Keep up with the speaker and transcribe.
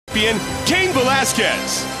champion, Cain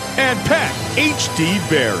Velasquez, and Pat H.D.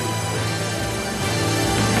 Barry.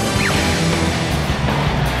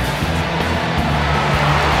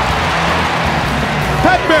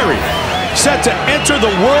 Pat Barry, set to enter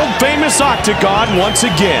the world-famous octagon once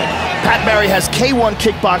again. Pat Barry has K1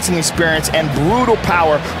 kickboxing experience and brutal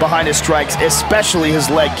power behind his strikes, especially his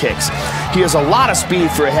leg kicks. He has a lot of speed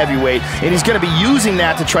for a heavyweight, and he's going to be using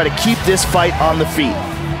that to try to keep this fight on the feet.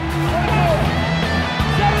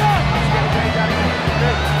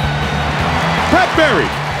 Pat Barry,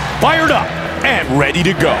 fired up and ready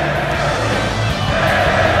to go.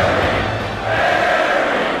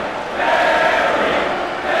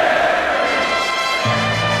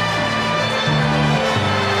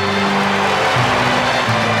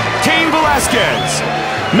 Velasquez,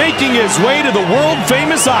 making his way to the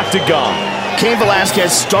world-famous octagon. Cain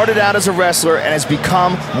Velasquez started out as a wrestler and has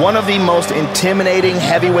become one of the most intimidating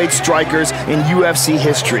heavyweight strikers in UFC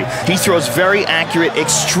history. He throws very accurate,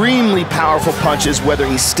 extremely powerful punches, whether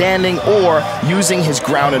he's standing or using his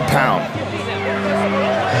ground and pound.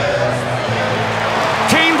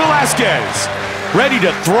 Cain Velasquez, ready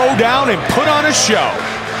to throw down and put on a show.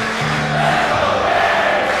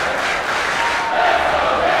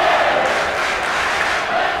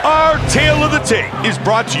 Our Tale of the Tape is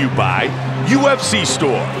brought to you by UFC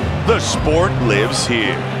Store. The sport lives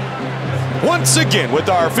here. Once again, with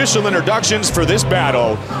our official introductions for this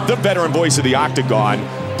battle, the veteran voice of the Octagon,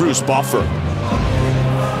 Bruce Buffer.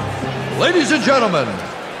 Ladies and gentlemen,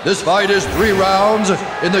 this fight is 3 rounds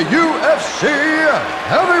in the UFC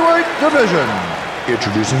heavyweight division.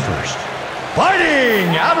 Introducing first.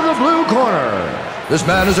 Fighting out of the blue corner. This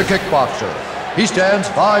man is a kickboxer. He stands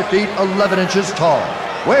 5 feet 11 inches tall,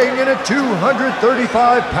 weighing in at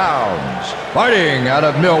 235 pounds. Fighting out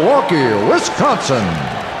of Milwaukee, Wisconsin,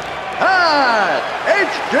 Pat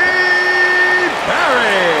H.D.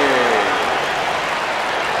 Barry.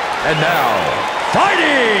 And now,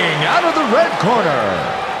 fighting out of the red corner.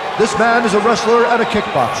 This man is a wrestler and a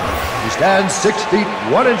kickboxer. He stands 6 feet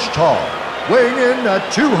 1 inch tall, weighing in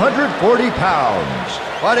at 240 pounds.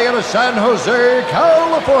 Fighting out of San Jose,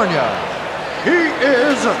 California, he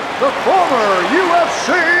is the former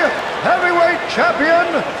UFC heavyweight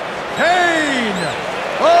champion, Cain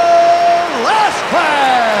Velasquez.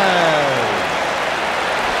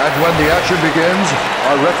 And when the action begins,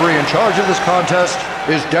 our referee in charge of this contest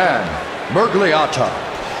is Dan Miragliotta.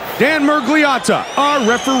 Dan Miragliotta, our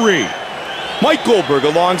referee. Mike Goldberg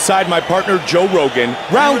alongside my partner Joe Rogan.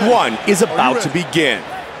 Round 1 is about to begin.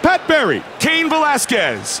 Pat Barry, Cain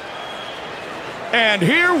Velasquez. And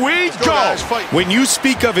here we go. When you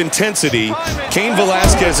speak of intensity, Cain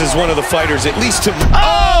Velasquez is one of the fighters, at least to...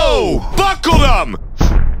 Oh! Buckled him!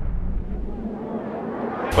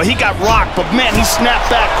 Well, he got rocked, but man, he snapped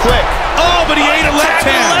back quick. Oh, but he ate a left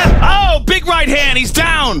hand. Oh, big right hand, he's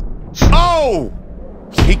down. Oh!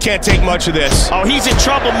 He can't take much of this. Oh, he's in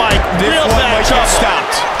trouble, Mike. Real bad trouble.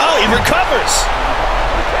 Stopped. Oh, he recovers.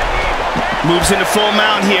 Moves into full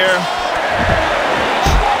mount here.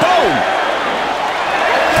 Boom!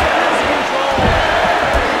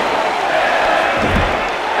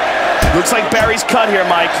 Looks like Barry's cut here,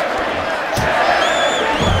 Mike.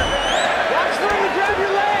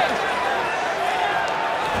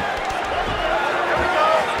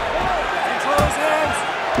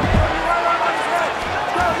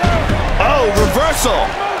 Oh, reversal.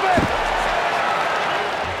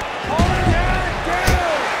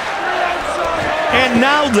 And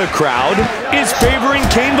now the crowd is favoring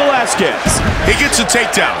Cain Velasquez. He gets a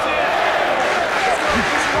takedown.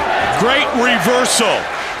 Great reversal.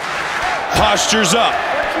 Postures up.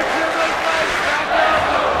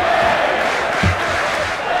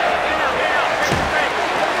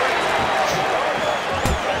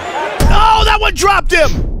 Oh, that one dropped him.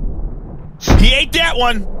 He ate that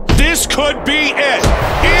one. This could be it.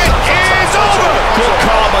 It is over. Good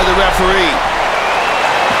call by the referee.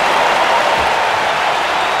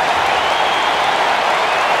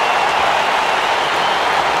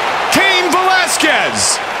 Cain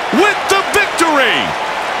Velasquez with the victory.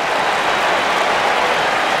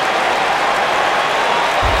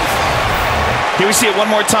 Here we see it one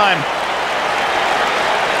more time.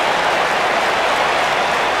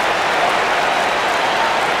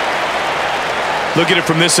 Look at it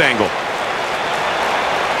from this angle.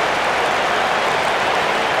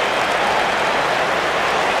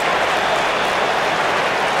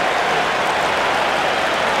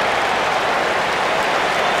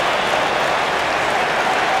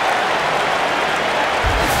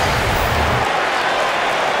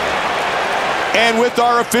 And with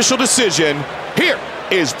our official decision, here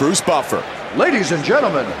is Bruce Buffer. Ladies and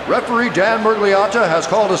gentlemen, referee Dan Mergliata has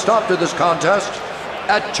called a stop to this contest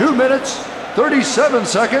at 2 minutes, 37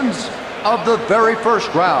 seconds of the very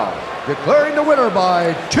first round, declaring the winner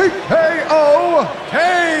by TKO,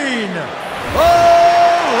 Cain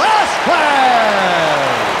Velasquez!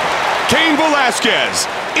 Cain Velasquez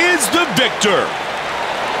is the victor.